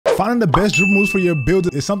Finding the best dribble moves for your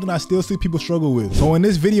build is something I still see people struggle with. So in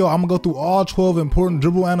this video, I'm gonna go through all 12 important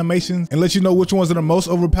dribble animations and let you know which ones are the most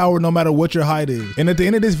overpowered no matter what your height is. And at the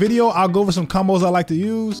end of this video, I'll go over some combos I like to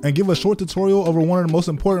use and give a short tutorial over one of the most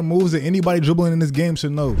important moves that anybody dribbling in this game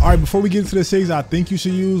should know. All right, before we get into the series I think you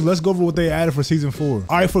should use, let's go over what they added for season 4.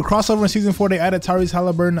 All right, for crossover in season 4, they added Tyrese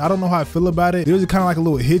Halliburton. I don't know how I feel about it. There's kind of like a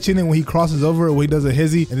little hitch in it when he crosses over or when he does a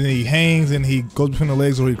hezzy and then he hangs and he goes between the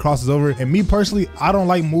legs or he crosses over. And me personally, I don't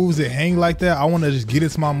like moves that hang like that. I want to just get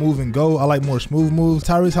into my move and go. I like more smooth moves.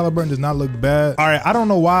 Tyrese Halliburton does not look bad. All right, I don't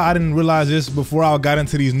know why I didn't realize this before I got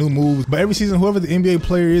into these new moves, but every season, whoever the NBA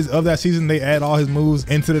player is of that season, they add all his moves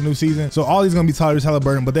into the new season. So all these gonna be Tyrese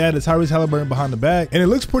Halliburton, but they added Tyrese Halliburton behind the back, and it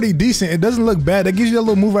looks pretty decent. It doesn't look bad. That gives you that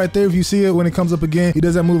little move right there. If you see it when it comes up again, he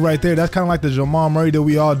does that move right there. That's kind of like the Jamal Murray that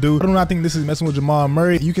we all do. I do not think this is messing with Jamal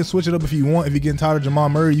Murray. You can switch it up if you want. If you're getting tired of Jamal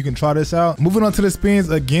Murray, you can try this out. Moving on to the spins,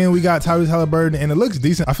 again, we got Tyrese Halliburton, and it looks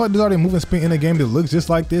decent. I feel like there's already a moving spin in the game that looks just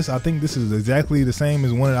like this. I think this is exactly the same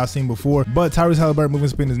as one that I've seen before, but Tyrese Halliburton moving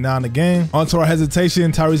spin is now in the game. Onto our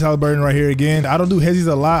hesitation, Tyrese Halliburton right here again. I don't do hezzies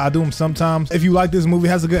a lot. I do them sometimes. If you like this movie,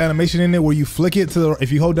 it has a good animation in it where you flick it to the,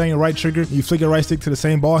 if you hold down your right trigger, you flick your right stick to the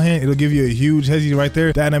same ball hand, it'll give you a huge hezzy right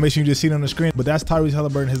there. That animation you just seen on the screen, but that's Tyrese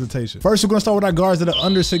Halliburton hesitation. First, we're gonna start with our guards that are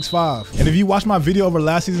under 6'5". And if you watch my video over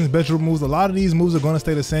last season's best dribble moves, a lot of these moves are gonna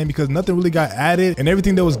stay the same because nothing really got added and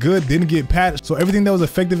everything that was good didn't get patched. So everything that was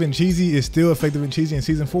effective and cheesy is still effective and cheesy in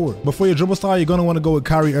season 4. But for your dribble style, you're gonna wanna go with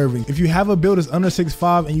Kyrie Irving. If you have a build that's under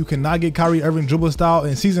 6'5" and you cannot get Kyrie Irving dribble style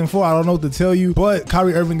in season 4, I don't know what to tell you, but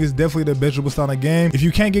Kyrie Irving is definitely the best dribble style in the game. If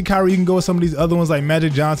you can't get Kyrie, you can go with some of these other ones like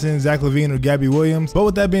Magic Johnson, Zach LaVine, or Gabby Williams. But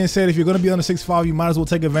with that being said, if you're gonna be under 6'5", you might as well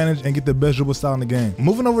take advantage and get the best dribble style in the game.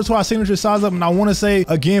 Moving over to our signature size up, and I wanna say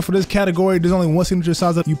again, for this category, there's only one signature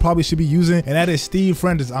size up you probably should be using, and that is Steve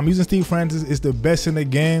Francis. I'm using Steve Francis. It's the best in the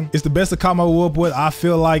game. It's the best to combo up with. I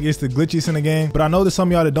feel like it's the glitchiest in the game, but I know there's some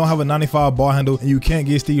of y'all that don't have a 95 ball handle and you can't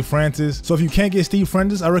get Steve Francis. So if you can't get Steve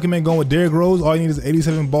Francis, I recommend going with Derrick Rose. All you need is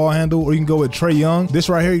 87 ball handle, or you can go with Trae Young. This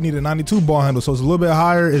right here, you need a 92 ball handle, so it's a little bit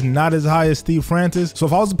higher. It's not as high as Steve Francis. So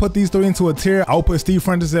if I was to put these three into a tier, I would put Steve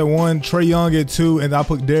Francis at 1, Trae Young at 2, and I'll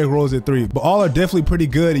put Derrick Rose at 3. But all are definitely pretty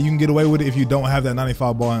good, and you can get away with it if you don't have that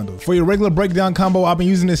 95 ball handle. For your regular breakdown combo, I've been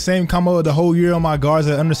using this same combo the whole year on my guards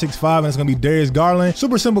at under 6'5", and it's gonna be Darius Garland.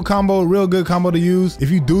 Super simple combo, real good combo to use. If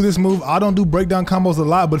you do this move, I don't do breakdown combos a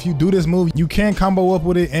lot, but if you do this move, you can combo up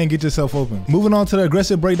with it and get yourself open. Moving on to the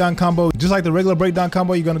aggressive breakdown combo, just like the regular breakdown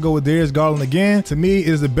combo, you're gonna go with Darius Garland again. To me, it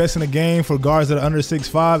is the best in the game for guards that are under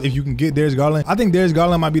 6'5". If you can get Darius Garland, I think Darius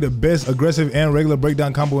Garland might be the best aggressive and regular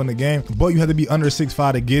breakdown combo in the game, but you have to be under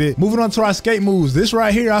 6'5" to get it. Moving on to our skate moves, this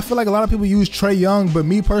right here, I feel like a lot of people use Trae Young, but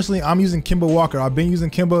me personally, I'm using Kemba Walker. I've been using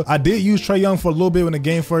Kemba. I did use Trae Young for a little bit when the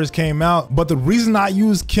game first came out, but the reason I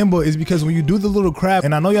use Kemba is because when you do the little crab,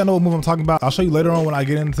 and I know y'all know what move I'm talking about, I'll show you later on when I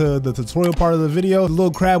get into the tutorial part of the video, the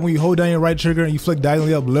little crab when you hold down your right trigger and you flick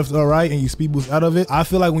diagonally up, left or right, and you speed boost out of it. I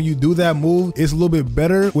feel like when you do that move, it's a little bit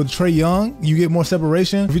better with Trae Young. You get more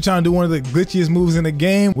separation. If you're trying to do one of the glitchiest moves in the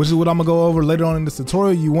game, which is what I'm gonna go over later on in this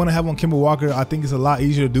tutorial, you want to have on Kemba Walker. I think it's a lot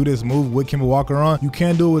easier to do this move with Kemba Walker on. You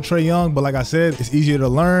can do it with Trae Young, but like I said, it's easier to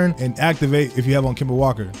learn and activate if you have on Kemba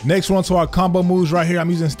Walker. Next, we're on to our combo moves right here. I'm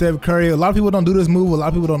using Steph Curry. A lot of people don't do this move. A lot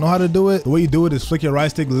of people don't know how to do it. The way you do it is flick your right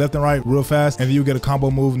stick left and right real fast, and then you get a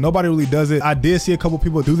combo move. Nobody really does it. I did see a couple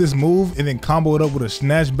people do this move and then combo it up with a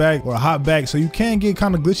snatch back or a hot back, so you can get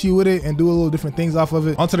kind of glitchy with it and do a little different things off of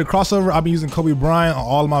it. Onto the crossover, I've been using Kobe Bryant on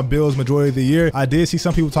all of my builds majority of the year. I did see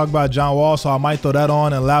some people talk about John Wall, so I might throw that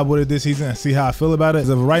on and lab with it this season and see how I feel about it. As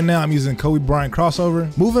of right now, I'm using Kobe Bryant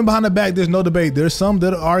crossover. Moving behind the back, there's no debate. There's some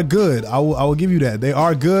that are good. I will give you that. They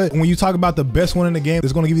are good. When you talk about the best one in the game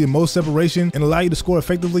that's going to give you the most separation and allow you to score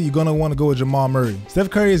effectively, you're going to want to go with Jamal Murray. Steph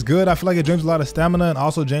Curry is good. I feel like it drains a lot of stamina, and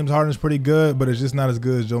also James Harden is pretty good, but it's just not as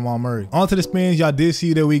good as Jamal Murray. On to the spins, y'all did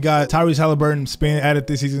see that we got Tyrese Halliburton spin added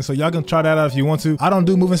this season, so y'all can try that out if you want to. I don't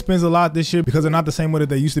do moving spins a lot this year because they're not the same way that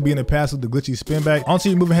they used to be in the past with the glitchy spin back. Onto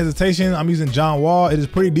your moving hesitation, I'm using John Wall. It is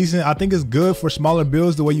pretty decent. I think it's good for smaller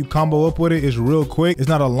builds. The way you combo up with it is real quick. It's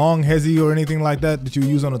not a long hezzy or anything like that you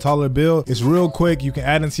use on a taller build. It's real quick. You can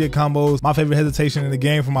add into your combos. My favorite hesitation in the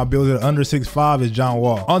game for my builds that are under 6'5" is John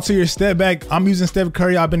Wall. Onto your step back, I'm using Steph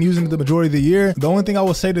Curry. I've been using it the majority of the year. The only thing I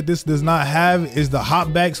will say that this does not have is the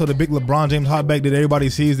hop back, so the big LeBron James hop back that everybody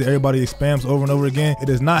sees, that everybody spams over and over again. It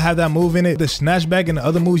does not have that move in it. The snatch back and the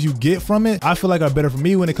other moves you get from it, I feel like are better for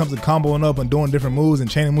me when it comes to comboing up and doing different moves and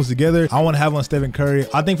chaining moves together. I want to have on Stephen Curry.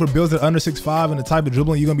 I think for builds that are under 6'5" and the type of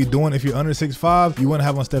dribbling you're gonna be doing if you're under 6'5", you want to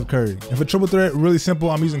have on Steph Curry. And for triple threat, really simple.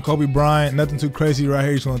 I'm using Kobe Bryant. Nothing too crazy right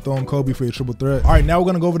here. You just want to throw in Kobe for your triple threat. All right, now we're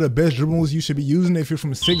gonna go over the best dribble moves you should be using if you're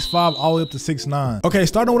from 6'5" all the way up to 6'9". 6'9". Okay,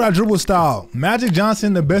 starting with our dribble style. Magic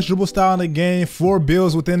Johnson, the best dribble style in the game for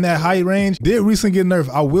builds within that height range, did recently get nerfed.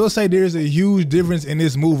 I will say there's a huge difference in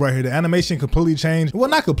this move right here. The animation completely changed. Well,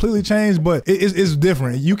 not completely changed, but it's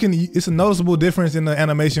different. It's a noticeable difference in the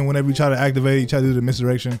animation whenever you try to activate, you try to do the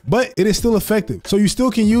misdirection, but it is still effective. So you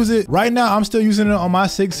still can use it. Right now, I'm still using it on my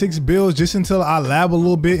 6'6" builds just until I lab a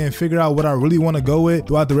little bit and figure out what I really want to go with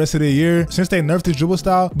throughout the rest of the year since they nerfed this dribble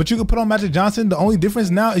style. But you can put on Magic Johnson. The only difference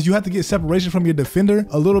now is you have to get separation from your defender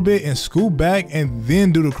a little bit and scoot back and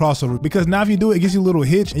then do the crossover, because now if you do it, it gives you a little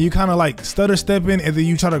hitch and you kind of like stutter stepping and then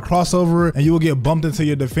you try to cross over and you will get bumped into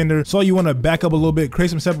your defender. So you want to back up a little bit, create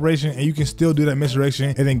some separation, and you can still do that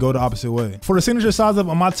misdirection and then go the opposite way. For the signature size up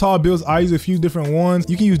on my tall builds, I use a few different ones.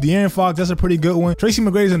 You can use De'Aaron Fox, that's a pretty good one. Tracy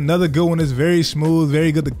McGrady is another good one. It's very smooth,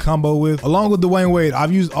 very good to combo with. Along with Dwayne Wade,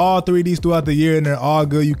 I've used all 3 of these throughout the year and they're all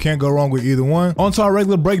good. You can't go wrong with either one. Onto our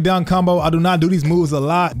regular breakdown combo. I do not do these moves a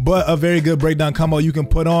lot, but a very good breakdown combo you can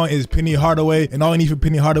put on is Penny Hardaway, and all you need for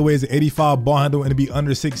Penny Hardaway is an 85 ball handle and to be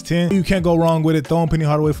under 6'10". You can't go wrong with it. Throwing Penny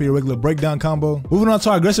Hardaway for your regular breakdown combo. Moving on to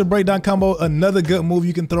our aggressive breakdown combo, another good move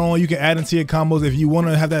you can throw on. You can add into your combos if you want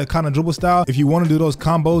to have that kind of dribble style. If you want to do those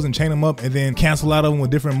combos and chain them up and then cancel out of them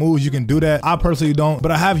with different moves, you can do that. I personally don't,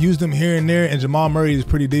 but I have used them here and there, and Jamal Murray is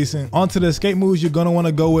pretty decent. Onto the escape moves, you're gonna want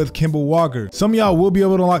to go with Kemba Walker. Some of y'all will be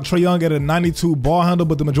able to unlock Trae Young at a 92 ball handle,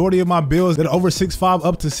 but the majority of my builds that are over 6'5"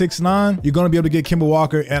 up to 6'9", you're gonna be able to get Kemba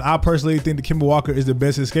Walker, and I personally think the Kemba Walker is the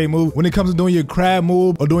best escape move. When it comes to doing your crab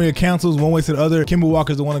move or doing your cancels one way to the other, Kemba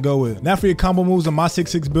Walker is the one to go with. Now for your combo moves on my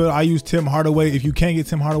 6'6" build, I use Tim Hardaway. If you can't get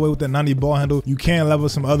Tim Hardaway with that 90 ball handle, you can level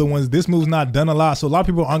some other ones. This move's not done a lot, so a lot of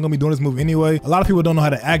people aren't gonna be doing this move anyway. A lot of people don't know how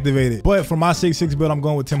to activate it, but for my 6'6" build, I'm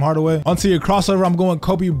going with Tim Hardaway. Onto your crossover, I'm going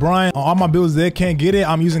Kobe Bryant. On all my builds that can't get it,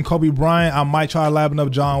 I'm using Kobe Bryant. I might try labbing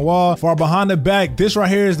up John Wall. For our behind the back, this right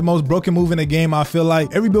here is the most broken move in the game. I feel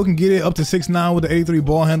like every build can get it up to 6'9" with the 83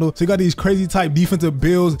 ball handle. So you got these crazy type defensive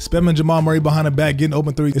builds, spamming Jamal Murray behind the back, getting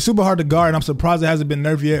open three. It's super hard to guard, and I'm surprised it hasn't been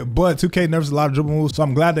nerfed yet, but 2K nerfs a lot of dribble moves, so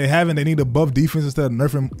I'm glad they haven't. They need to buff defense instead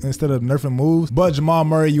of nerfing moves. But Jamal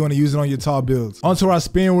Murray, you want to use it on your tall builds. Onto our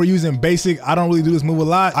spin, we're using basic. I don't really do this move a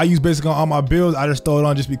lot. I use basic on all my builds. I just throw it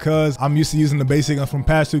on just because I'm used to using the basic from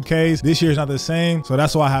past 2Ks. This year is not the same, so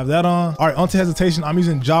that's why I have that on. All right, onto hesitation, I'm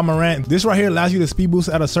using Ja Morant. This right here allows you to speed boost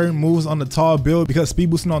out of certain moves on the tall build, because speed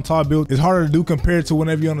boosting on tall build is harder to do compared to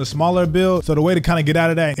whenever you're on a smaller build. So the way to kind of get out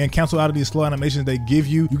of that and cancel out of these slow animations they give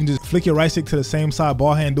you, you can just flick your right stick to the same side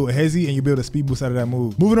ball hand, do a hezzy, and you'll be able to speed boost out of that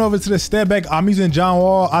move. Moving over to the step back, I'm using John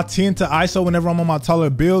Wall. I tend to ISO whenever I'm on my taller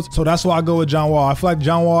builds, so that's why I go with John Wall. I feel like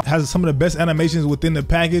John Wall has some of the best animations within the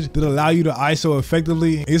package that allow you to ISO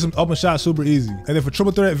effectively and get some open shots super easy. And then for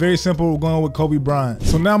triple threat, very simple, we're going with Kobe Bryant.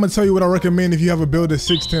 So now I'm gonna tell you what I recommend if you have a build that's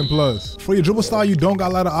 6'10 plus. For your dribble style, you don't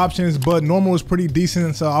got a lot of options, but normal is pretty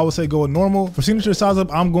decent, so I would say go with normal. For signature size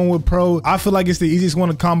up, I'm going with pro. I feel like it's the easiest one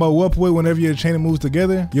to combo up with whenever you're chaining moves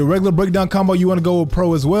together. Your regular breakdown combo, you want to go with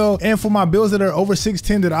pro as well. And for my builds that are over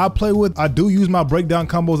 6'10 that I play with, I do use my breakdown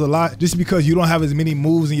combos a lot just because you don't have as many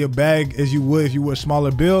moves in your bag as you would if you were a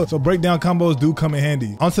smaller build. So breakdown combos do come in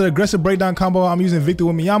handy. Onto the aggressive breakdown combo, I'm using Victor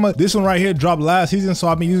Wembanyama. This one right here dropped last season, so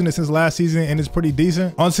I've been using it since last season and it's pretty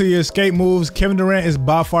decent. Onto your escape moves, Kevin Durant is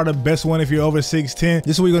by far the best one if you're over 6'10.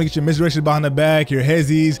 This is where you're gonna get your misdirection behind the back, your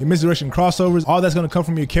hezzies, your misdirection crossovers. All that's gonna come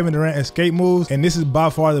from your Kevin Durant escape moves, and this is by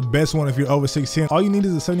far the best one if you're over 6'10. All you need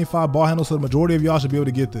is a 75 ball handle, so the majority of y'all should be able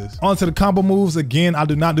to get this. Onto the combo moves, again, I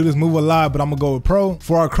do not do this move a lot, but I'm gonna go with pro.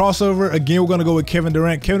 For our crossover, again, we're gonna go with Kevin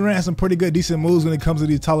Durant. Kevin Durant has some pretty good, decent moves when it comes to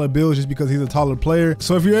these taller builds just because he's a taller player.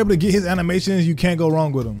 So if you're able to get his animations, you can't go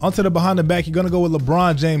wrong with him. Onto the behind the back, you're gonna go with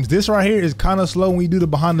LeBron James. This right here is kind of slow when you do the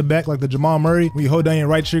behind the back, like the Jamal Murray, when you hold down your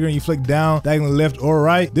right trigger and you flick down, diagonally left or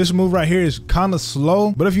right. This move right here is kind of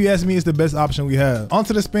slow, but if you ask me, it's the best option we have.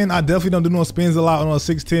 Onto the spin, I definitely don't do no spins a lot on a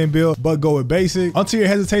 6'10 build, but go with basic. Onto your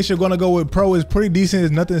hesitation, you're gonna go with pro. It's pretty decent,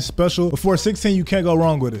 it's nothing special. Before 6'10, you can't go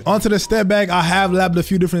wrong with it. Onto the step back, I have labbed a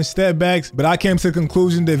few different step backs, but I came to the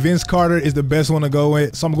conclusion that Vince Carter is the best one to go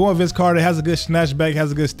with. So I'm going with Vince Carter. Has a good snatch back,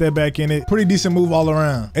 has a good step back in it. Pretty decent move all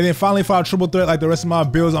around. And then finally for our triple threat, like the rest of my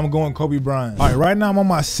builds, I'm going Kobe Bryant. All right, right now I'm on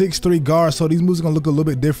my 6'3 guard, so these moves are gonna look a little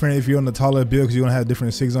bit different if you're on the taller build because you're gonna have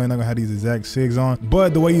different SIGs on. You're not gonna have these exact SIGs on,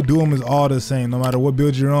 but the way you do them is all the same. No matter what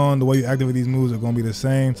build you're on, the way you activate these moves are gonna be the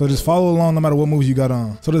same. So just follow along no matter what moves you got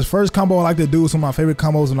on. So this first combo I like to do is some of my favorite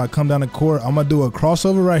combos when I come down the court. I'm gonna do a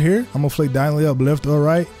crossover right here. I'm gonna flick diagonally up left or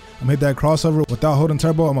right. I'm gonna hit that crossover without holding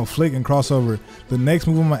turbo. I'm gonna flick and crossover. The next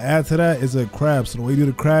move I'm gonna add to that is a crab. So the way you do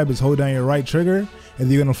the crab is hold down your right trigger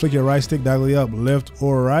and you're gonna flick your right stick diagonally up, left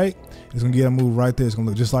or right. It's gonna get a move right there. It's gonna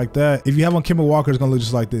look just like that. If you have on Kimber Walker, it's gonna look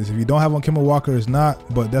just like this. If you don't have on Kimber Walker, it's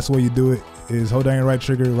not, but that's the way you do it, is hold down your right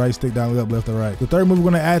trigger, right stick diagonally up, left or right. The third move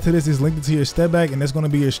we're gonna add to this is linked to your step back, and that's gonna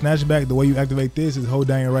be your snatch back. The way you activate this is hold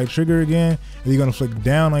down your right trigger again, and you're gonna flick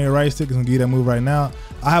down on your right stick. It's gonna give you that move right now.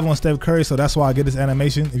 I have on Steph Curry, so that's why I get this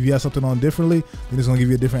animation. If you have something on differently, then it's gonna give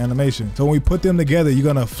you a different animation. So when we put them together, you're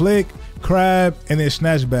gonna flick, crab, and then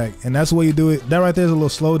snatch back, and that's the way you do it. That right there is a little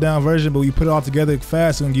slow down version, but when you put it all together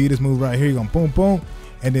fast, it's gonna give you this move right here. You're gonna boom, boom,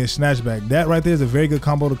 and then snatch back. That right there is a very good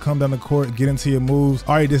combo to come down the court, get into your moves.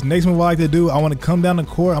 All right, this next move I like to do, I want to come down the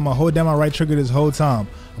court. I'm gonna hold down my right trigger this whole time.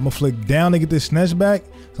 I'm gonna flick down to get this snatch back.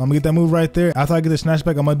 So I'm gonna get that move right there. After I get the snatch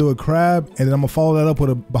back, I'm gonna do a crab, and then I'm gonna follow that up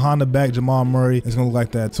with a behind the back Jamal Murray. It's gonna look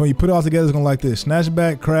like that. So when you put it all together, it's gonna look like this. Snatch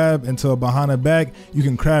back, crab, into a behind the back. You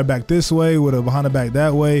can crab back this way with a behind the back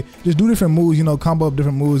that way. Just do different moves, you know, combo up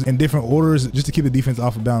different moves in different orders just to keep the defense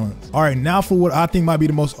off of balance. All right, now for what I think might be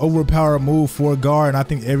the most overpowered move for a guard, and I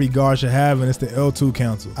think every guard should have, and it's the L2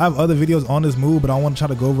 cancel. I have other videos on this move, but I want to try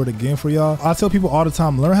to go over it again for y'all. I tell people all the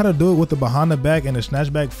time, learn how to do it with the behind the back and the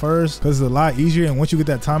snatch back first, because it's a lot easier, and once you get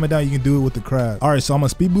that timing down, you can do it with the crab. All right, so I'm gonna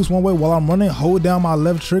speed boost one way while I'm running, hold down my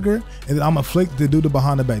left trigger, and then I'm gonna flick to do the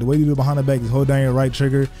behind the back. The way you do the behind the back is hold down your right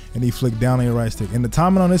trigger and then flick down on your right stick. And the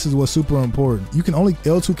timing on this is what's super important. You can only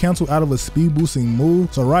L2 cancel out of a speed boosting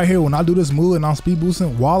move. So right here, when I do this move and I'm speed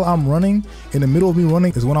boosting while I'm running, in the middle of me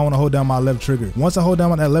running is when I wanna hold down my left trigger. Once I hold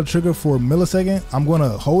down that left trigger for a millisecond, I'm gonna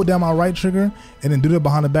hold down my right trigger and then do the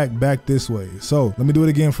behind the back this way. So let me do it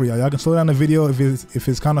again for y'all. Y'all can slow down the video if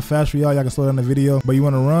it's kind of fast for y'all. Y'all can slow down the video, but you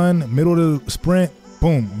wanna run middle of the sprint,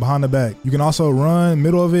 boom, behind the back. You can also run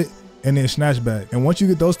middle of it and then snatch back. And once you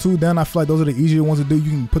get those two down, I feel like those are the easier ones to do. You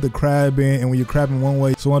can put the crab in, and when you're crabbing one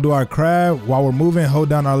way, so we're gonna do our crab while we're moving, hold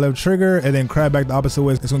down our left trigger, and then crab back the opposite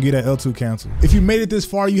way. It's gonna get that L2 cancel. If you made it this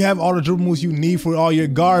far, you have all the dribble moves you need for all your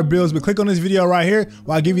guard builds, but click on this video right here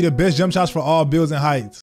while I give you the best jump shots for all builds and heights.